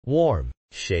warm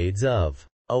shades of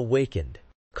awakened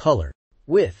color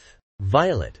with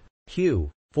violet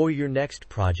hue. For your next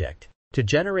project, to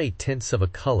generate tints of a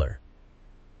color,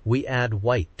 we add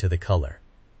white to the color.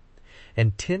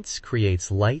 And tints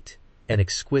creates light and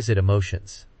exquisite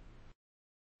emotions.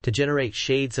 To generate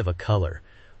shades of a color,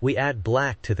 we add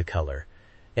black to the color,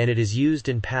 and it is used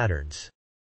in patterns.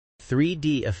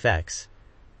 3D effects,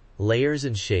 layers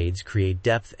and shades create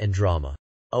depth and drama.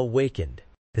 Awakened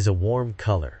is a warm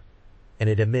color, and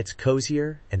it emits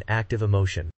cozier and active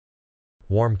emotion.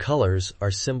 Warm colors are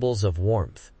symbols of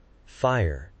warmth,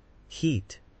 fire,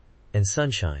 heat, and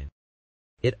sunshine.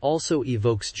 It also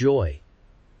evokes joy,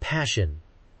 passion,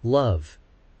 love,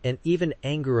 and even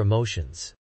anger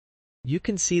emotions. You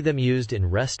can see them used in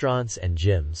restaurants and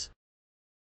gyms.